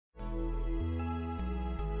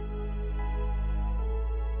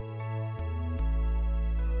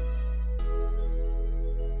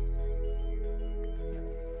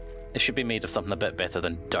It should be made of something a bit better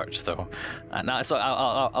than dirt, though. So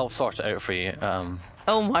I'll sort it out for you.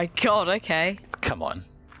 Oh my god, okay. Come on.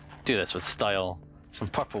 Do this with style. Some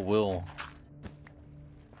purple wool.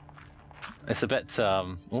 It's a bit,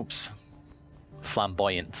 oops,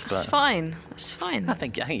 flamboyant. That's fine. That's fine. I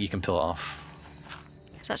think you can pull it off.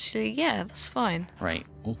 It's actually, yeah, that's fine. Right,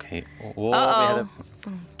 okay. Whoa, oh,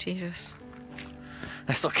 Jesus.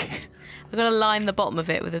 That's okay. We're going to line the bottom of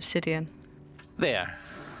it with obsidian. There.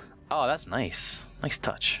 Oh, that's nice. Nice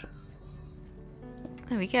touch.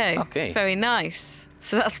 There we go. Okay. Very nice.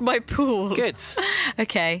 So that's my pool. Good.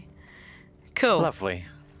 Okay. Cool. Lovely.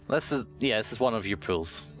 This is one of your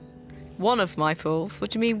pools. One of my pools?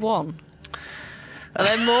 What do you mean one? Are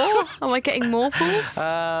there more? Am I getting more pools?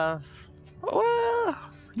 Well,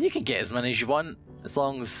 you can get as many as you want, as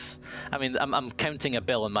long as... I mean, I'm counting a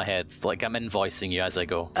bill in my head. Like, I'm invoicing you as I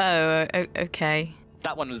go. Oh, okay.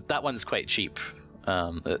 That one's quite cheap.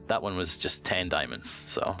 That one was just 10 diamonds,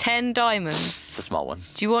 so... 10 diamonds? It's a small one.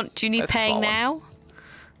 Do you need That's paying now?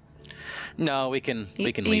 No, we can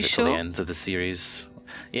leave it till the end of the series.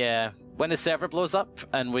 Yeah, when the server blows up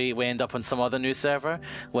and we end up on some other new server,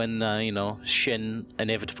 when Shin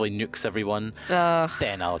inevitably nukes everyone,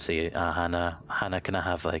 then I'll say, Hannah, can I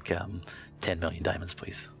have like 10 million diamonds,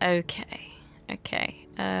 please? Okay.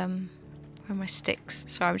 Where are my sticks?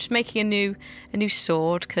 Sorry, I'm just making a new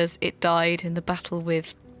sword because it died in the battle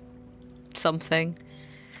with something.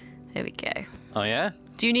 There we go. Oh yeah?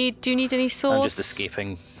 Do you need any swords? I'm just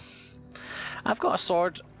escaping. I've got a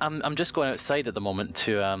sword. I'm just going outside at the moment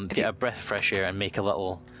to get a breath of fresh air and make a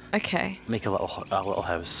little. Okay. Make a little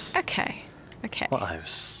house. Okay. Little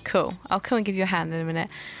house. Cool. I'll come and give you a hand in a minute.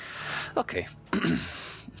 Okay.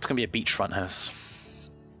 It's gonna be a beachfront house.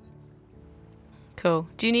 Cool.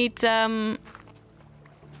 Do you need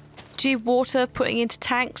water putting into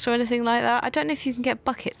tanks or anything like that? I don't know if you can get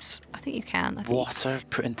buckets. I think you can. Water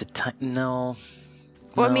put into tank? No.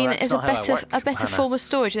 Well, no, I mean, that's it's not a better form of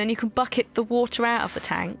storage, and then you can bucket the water out of the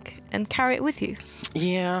tank and carry it with you.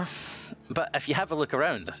 Yeah, but if you have a look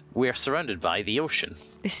around, we're surrounded by the ocean.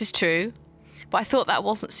 This is true, but I thought that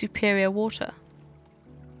wasn't superior water.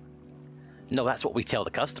 No, that's what we tell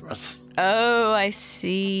the customers. Oh, I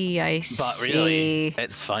see. But really,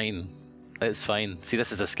 it's fine. It's fine. See,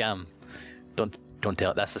 this is the scam. Don't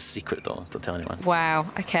tell. That's a secret, though. Don't tell anyone. Wow.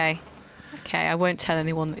 Okay. Okay, I won't tell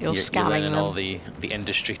anyone that you're scamming you're learning them. all the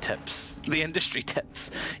industry tips. The industry tips.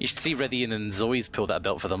 You should see Rydian and Zoe's pull that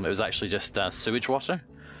built for them. It was actually just sewage water.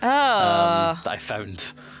 Oh. That I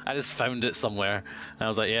found. I just found it somewhere. And I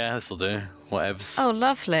was like, yeah, this will do. Whatevs. Oh,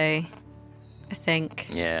 lovely. I think.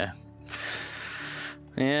 Yeah.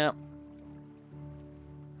 Yeah.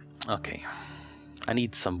 Okay. I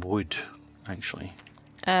need some wood, actually.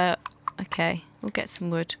 Okay. We'll get some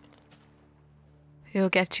wood. We'll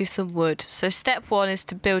get you some wood. So step one is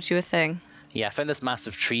to build you a thing. Yeah, I found this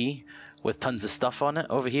massive tree with tons of stuff on it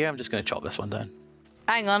over here. I'm just going to chop this one down.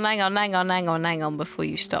 Hang on before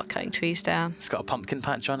you start cutting trees down. It's got a pumpkin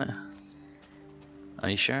patch on it. Are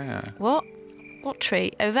you sure? What? What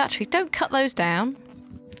tree? Oh, that tree. Don't cut those down.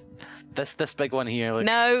 This big one here. Look.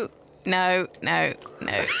 No.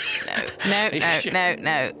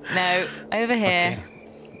 Over here.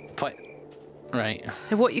 Okay. Right.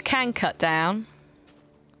 So what you can cut down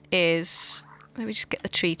is... Let me just get the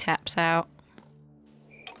tree taps out.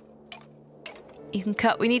 You can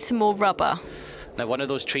cut... We need some more rubber. Now, one of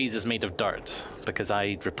those trees is made of dirt, because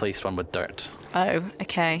I replaced one with dirt. Oh,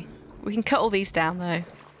 okay. We can cut all these down, though.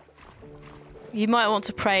 You might want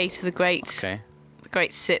to pray to the great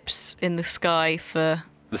sips in the sky for...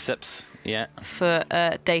 The sips, yeah. For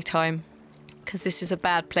daytime, because this is a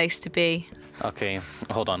bad place to be. Okay,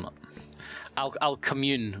 hold on. I'll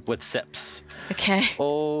commune with sips. Okay.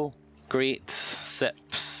 Oh, great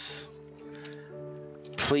sips.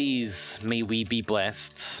 Please, may we be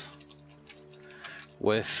blessed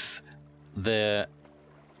with the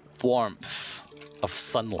warmth of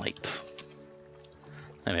sunlight.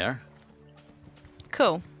 There we are.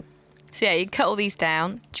 Cool. So yeah, you can cut all these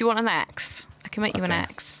down. Do you want an axe? I can make you an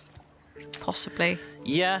axe. Possibly.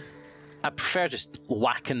 Yeah. I prefer just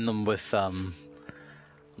whacking them with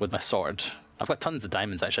my sword. I've got tons of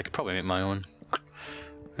diamonds, actually. I could probably make my own.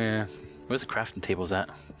 Yeah. Where's the crafting tables at?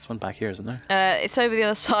 There's one back here, isn't there? It's over the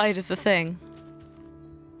other side of the thing.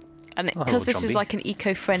 And because this is like an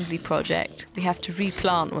eco-friendly project, we have to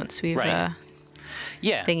replant once we've yeah,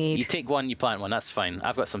 thingied. You take one, you plant one. That's fine.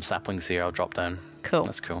 I've got some saplings here. I'll drop down. Cool.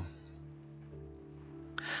 That's cool.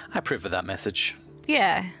 I approve of that message.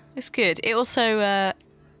 Yeah, it's good. It also it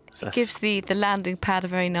gives the landing pad a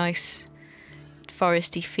very nice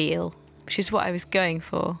foresty feel, which is what I was going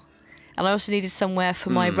for. And I also needed somewhere for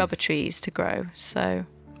my rubber trees to grow, so...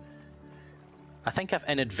 I think I've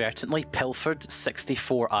inadvertently pilfered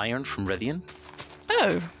 64 iron from Rythian.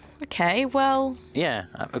 Oh, okay, well... Yeah,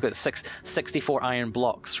 I've got 64 iron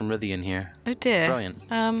blocks from Rythian here. Oh dear. Brilliant.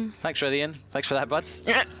 Thanks, Rythian. Thanks for that, bud.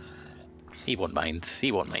 He won't mind.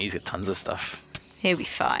 He won't mind. He's got tons of stuff. He'll be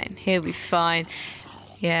fine. He'll be fine.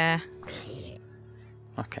 Yeah.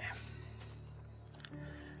 Okay.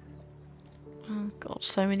 Oh god,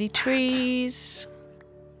 so many trees.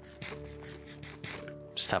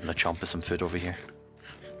 Just having a chomp of some food over here.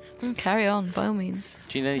 Carry on, by all means.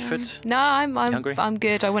 Do you need any food? No, I'm hungry? I'm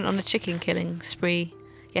good. I went on a chicken killing spree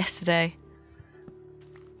yesterday.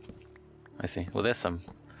 I see. Well, there's some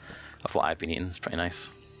of what I've been eating. It's pretty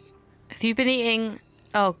nice. Have you been eating?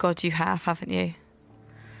 Oh god, you have, haven't you?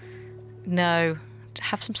 No.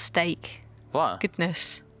 Have some steak. What?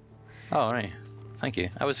 Goodness. Oh, right. Thank you.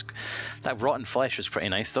 That rotten flesh was pretty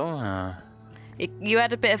nice, though. You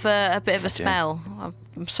had a bit of a smell.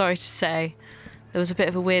 I'm sorry to say, there was a bit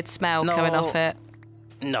of a weird smell coming off it.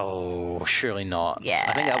 No, surely not. Yeah.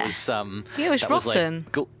 I think that was Yeah, it was rotten.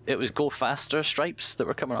 It was go faster stripes that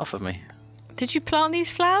were coming off of me. Did you plant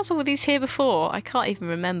these flowers, or were these here before? I can't even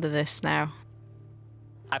remember this now.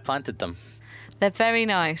 I planted them. They're very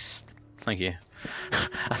nice. Thank you.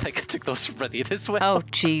 I think I took those from Rythian as well. Oh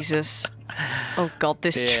Jesus! Oh God,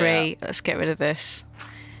 this tree. Let's get rid of this.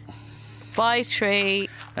 Bye, tree.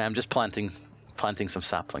 I'm just planting some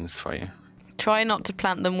saplings for you. Try not to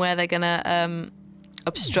plant them where they're gonna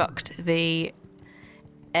obstruct the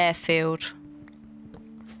airfield.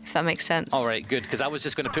 If that makes sense. All right, good. Because I was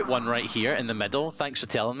just going to put one right here in the middle. Thanks for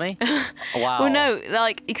telling me. Wow. Well, no,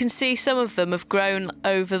 like you can see some of them have grown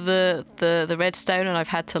over the redstone, and I've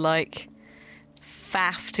had to like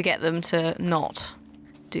faff to get them to not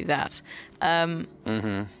do that. I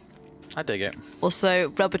dig it. Also,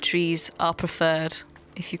 rubber trees are preferred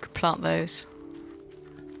if you could plant those.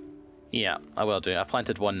 Yeah, I will do. I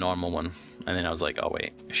planted one normal one, and then I was like, oh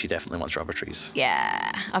wait, she definitely wants rubber trees.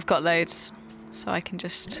 Yeah, I've got loads, so I can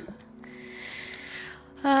just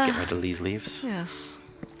get rid of these leaves. Yes.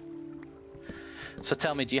 So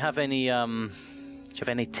tell me, do you have any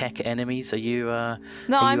tech enemies? Are you No,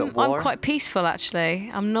 are you at war? I'm quite peaceful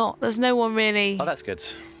actually. I'm not. There's no one really. Oh, that's good.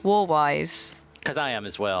 War-wise. Because I am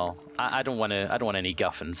as well. I don't want any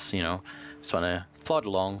guffins, you know. Just want to plod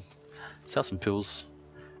along, sell some pools.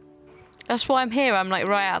 That's why I'm here. I'm like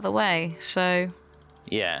right out of the way. So.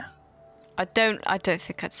 Yeah. I don't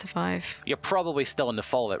think I'd survive. You're probably still in the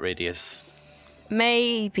fallout radius.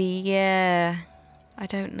 Maybe, yeah. I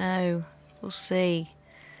don't know. We'll see.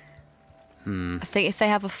 I think if they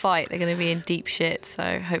have a fight, they're going to be in deep shit.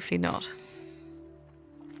 So hopefully not.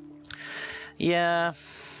 Yeah.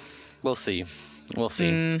 We'll see. We'll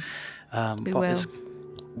see. We what will. is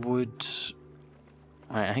wood?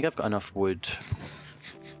 Alright, I think I've got enough wood.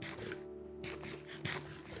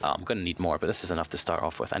 Oh, I'm going to need more, but this is enough to start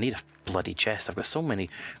off with. I need a bloody chest. I've got so many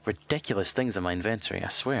ridiculous things in my inventory, I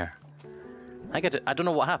swear. I don't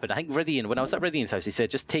know what happened. I think Rythian, when I was at Rythian's house, he said,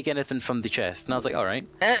 just take anything from the chest. And I was like, alright.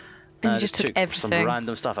 And you just took some everything.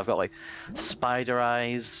 random stuff. I've got like spider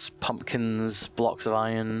eyes, pumpkins, blocks of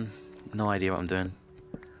iron. No idea what I'm doing.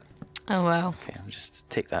 Oh well. Okay, I'll just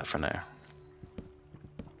take that for now.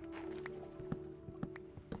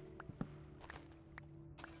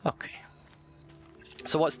 Okay.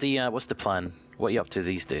 So what's the plan? What are you up to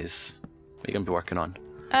these days? What are you going to be working on?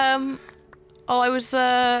 I was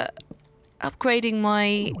upgrading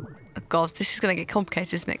my... Oh God, this is going to get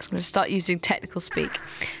complicated, isn't it? I'm going to start using technical speak.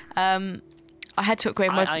 I had to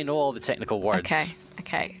upgrade my... I know all the technical words.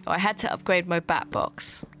 Okay. I had to upgrade my bat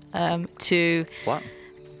box to... What?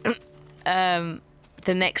 The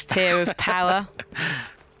next tier of power.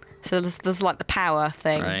 So there's like the power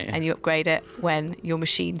thing, right. And you upgrade it when your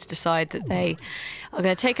machines decide that they are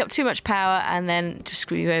going to take up too much power and then just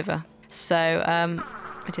screw you over. So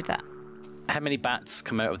I did that. How many bats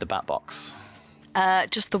come out of the bat box?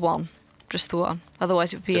 Just the one.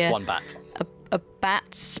 Otherwise it would be just one bat. A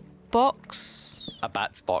bat's box. A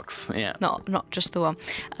bat's box, yeah. Not just the one.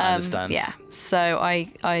 I understand. Yeah. So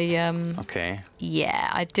I Okay.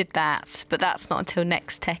 Yeah, I did that, but that's not until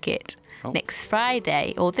next Tekkit. Next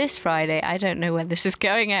Friday or this Friday. I don't know when this is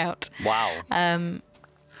going out. Wow.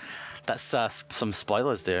 That's some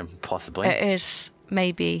spoilers there, possibly. It is.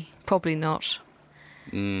 Maybe. Probably not.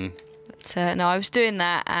 But, no, I was doing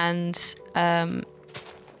that, and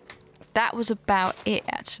that was about it,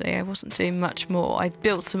 actually. I wasn't doing much more. I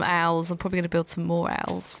built some owls. I'm probably going to build some more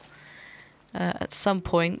owls at some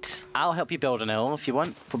point. I'll help you build an owl if you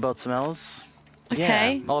want. We'll build some owls.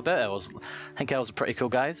 Okay. Yeah, all about owls. I think owls are pretty cool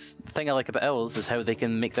guys. The thing I like about owls is how they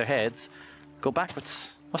can make their heads go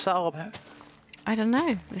backwards. What's that all about? I don't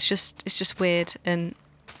know. It's just weird and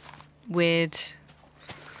weird.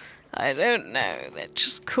 I don't know. They're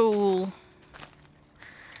just cool.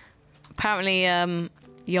 Apparently,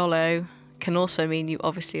 YOLO can also mean you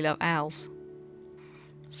obviously love owls.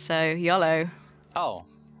 So, YOLO. Oh,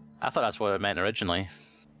 I thought that's what it meant originally.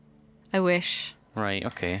 I wish. Right,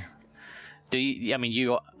 okay. Do you, I mean,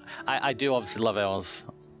 you, I do obviously love owls.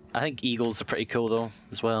 I think eagles are pretty cool though,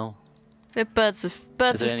 as well. They're birds of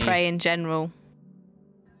prey in general.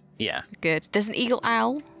 Yeah. Good. There's an eagle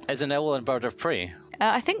owl. Is an owl a bird of prey?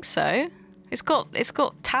 I think so. It's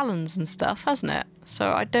got talons and stuff, hasn't it?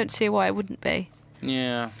 So I don't see why it wouldn't be.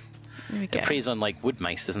 Yeah. There we go. It preys on like wood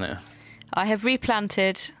mice, doesn't it? I have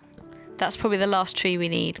replanted. That's probably the last tree we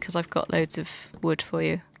need because I've got loads of wood for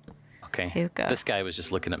you. Okay. Here we go. This guy was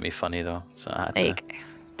just looking at me funny though, so I had to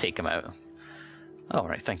take him out. All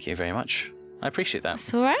right, thank you very much. I appreciate that.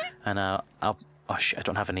 That's all right. And oh shit, I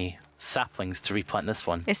don't have any saplings to replant this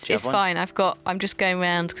one. It's fine. I'm just going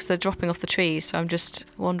around because they're dropping off the trees, so I'm just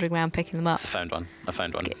wandering around picking them up. I found one.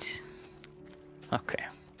 Good. Okay.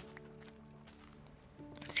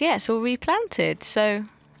 So yeah, it's all replanted, so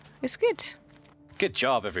it's good. Good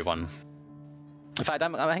job, everyone. In fact,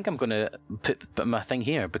 I think I'm going to put my thing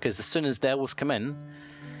here because as soon as the owls come in,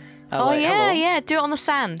 hello. Yeah. Do it on the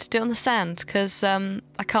sand. Because I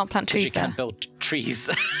can't plant trees you can't build trees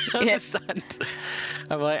on the sand.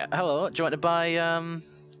 I'm like, hello. Do you want to buy?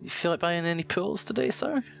 You feel like buying any pools today,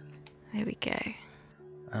 sir? There we go.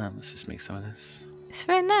 Let's just make some of this. It's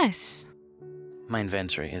very nice. My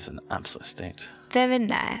inventory is an absolute state. Very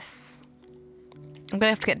nice. I'm gonna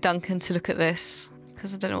have to get Duncan to look at this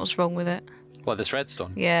because I don't know what's wrong with it. What, this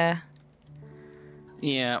redstone? Yeah.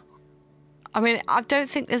 Yeah. I mean, I don't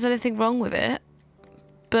think there's anything wrong with it,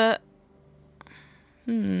 but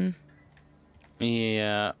Yeah.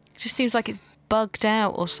 it just seems like it's bugged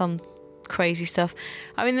out or some crazy stuff.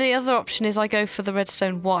 I mean, the other option is I go for the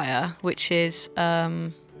redstone wire, which is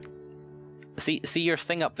See your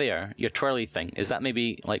thing up there, your twirly thing. Is that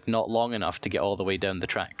maybe like not long enough to get all the way down the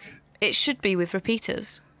track? It should be with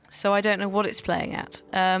repeaters, so I don't know what it's playing at.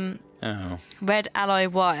 Red alloy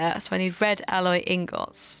wire, so I need red alloy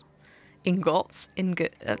ingots. Ingots.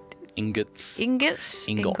 Ingots.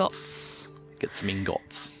 Get some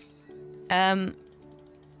ingots.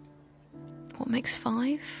 What makes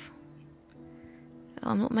 5? Oh,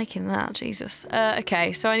 I'm not making that, Jesus.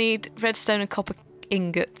 Okay, so I need redstone and copper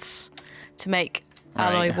ingots to make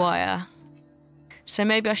alloy wire. So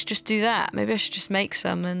maybe I should just do that. Maybe I should just make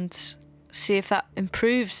some and see if that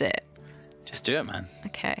improves it. Just do it, man.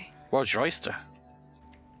 Okay. World's your oyster.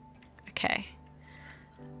 Okay.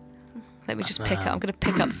 Let me just pick up. I'm going to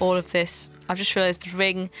pick up all of this. I've just realised the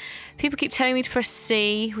ring. People keep telling me to press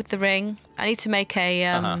C with the ring. I need to make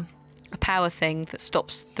a power thing that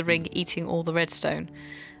stops the ring eating all the redstone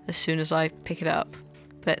as soon as I pick it up.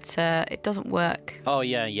 But it doesn't work. Oh,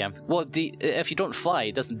 yeah. Well, if you don't fly,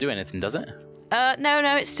 it doesn't do anything, does it?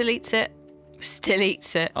 No, it still eats it. Still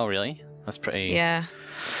eats it. Oh, really? That's pretty... Yeah.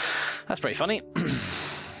 That's pretty funny.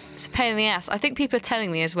 It's a pain in the ass. I think people are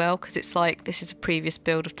telling me as well, because it's like, this is a previous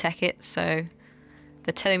build of Tekkit, so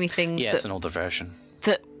they're telling me things it's an older version.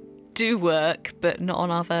 That do work, but not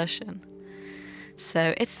on our version.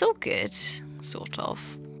 So it's all good, sort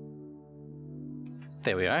of.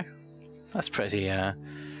 There we are. That's pretty,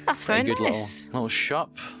 that's very good nice. little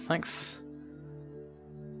shop. Thanks.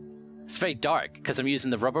 It's very dark, because I'm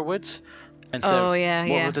using the rubber wood. Instead of,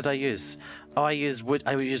 what wood did I use? Oh, I used wood.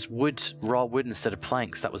 I used raw wood instead of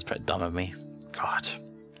planks. That was pretty dumb of me. God,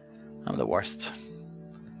 I'm the worst.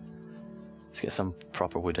 Let's get some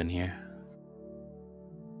proper wood in here.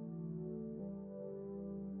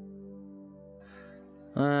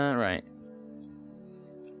 Right.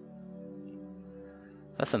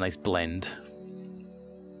 That's a nice blend.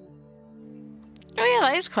 Oh yeah,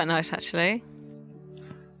 that is quite nice actually.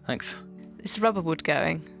 Thanks. It's rubber wood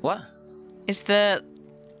going. What?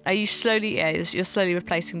 Are you slowly? Yeah, you're slowly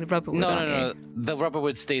replacing the rubber wood. No. The rubber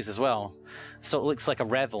wood stays as well, so it looks like a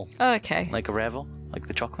revel. Oh, okay. Like a revel, like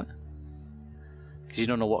the chocolate. Because you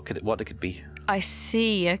don't know what it could be. I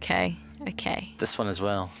see. Okay. This one as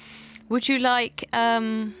well. Would you like?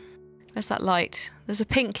 Where's that light? There's a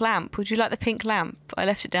pink lamp. Would you like the pink lamp? I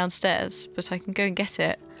left it downstairs, but I can go and get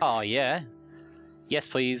it. Oh yeah. Yes,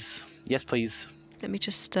 please. Yes, please. Let me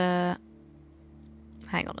just.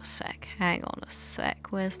 Hang on a sec.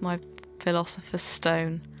 Where's my philosopher's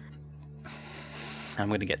stone? I'm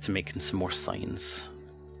going to get to making some more signs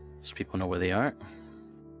so people know where they are.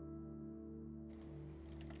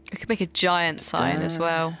 We could make a giant sign as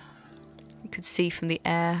well. You could see from the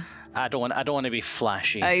air. I don't want to be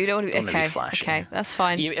flashy. Oh, you don't want to be... Okay, okay, that's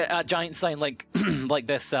fine. A giant sign like like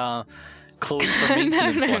this closed for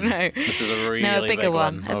maintenance one. No. This is a really a bigger big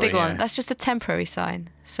one. A big here. one. That's just a temporary sign,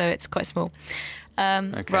 so it's quite small.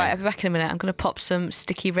 Okay. Right, I'll be back in a minute. I'm going to pop some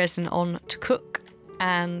sticky resin on to cook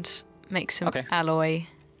and make some alloy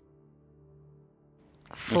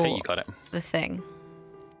for you got it. the thing.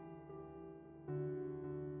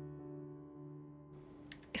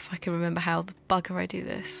 If I can remember how the bugger I do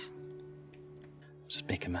this. Just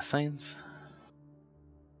making my signs.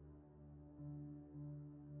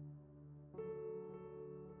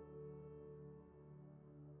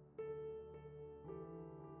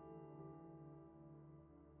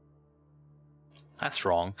 That's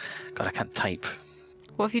wrong. God, I can't type.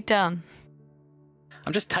 What have you done?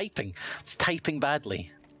 I'm just typing. It's typing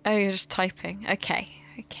badly. Oh, you're just typing. Okay.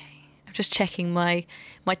 I'm just checking my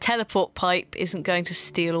teleport pipe isn't going to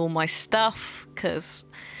steal all my stuff, because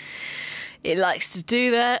it likes to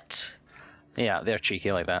do that. Yeah, they're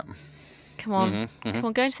cheeky like that. Come on. Come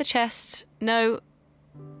on, go into the chest. No.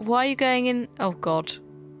 Why are you going in? Oh, God.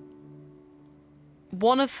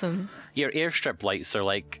 One of them. Your airstrip lights are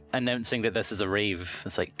like announcing that this is a rave.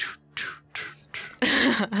 It's like...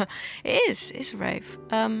 It's a rave.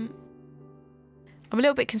 I'm a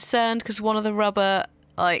little bit concerned because one of the rubber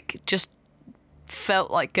just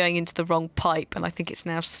felt like going into the wrong pipe, and I think it's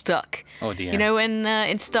now stuck. Oh dear. You know when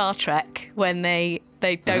in Star Trek when they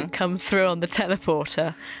don't come through on the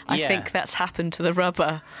teleporter, I think that's happened to the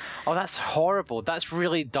rubber. Oh, that's horrible. That's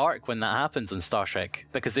really dark when that happens in Star Trek,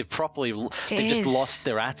 because they've just lost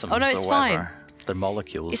their atoms. Oh no, it's or whatever. fine. Their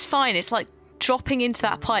molecules. It's fine. It's like dropping into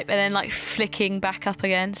that pipe and then like flicking back up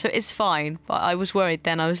again. So it's fine. But I was worried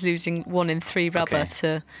then I was losing 1 in 3 rubber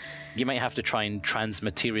to... You might have to try and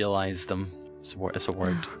transmaterialize them. It's a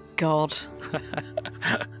word. Oh, God.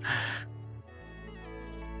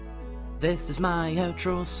 This is my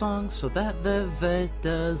outro song so that the vid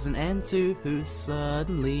doesn't end too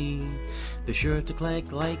suddenly. Be sure to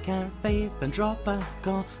click like and fave and drop a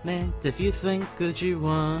comment if you think that you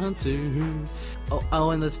want to.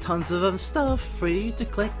 Oh, and there's tons of other stuff for you to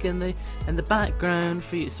click in the background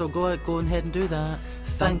for you, so go ahead and do that.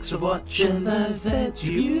 Thanks for watching the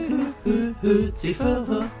video,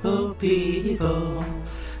 beautiful people.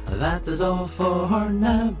 That is all for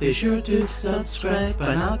now. Be sure to subscribe,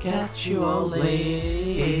 and I'll catch you all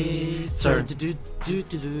later.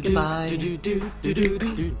 Goodbye.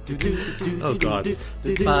 Oh God.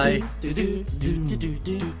 Bye.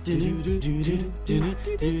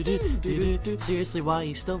 Seriously, why are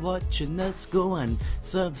you still watching this? Go and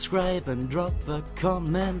subscribe and drop a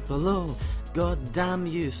comment below. God damn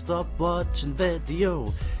you, stop watching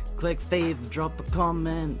video. Click fave, drop a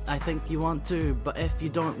comment, I think you want to, but if you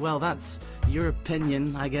don't, well, that's your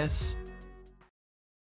opinion, I guess.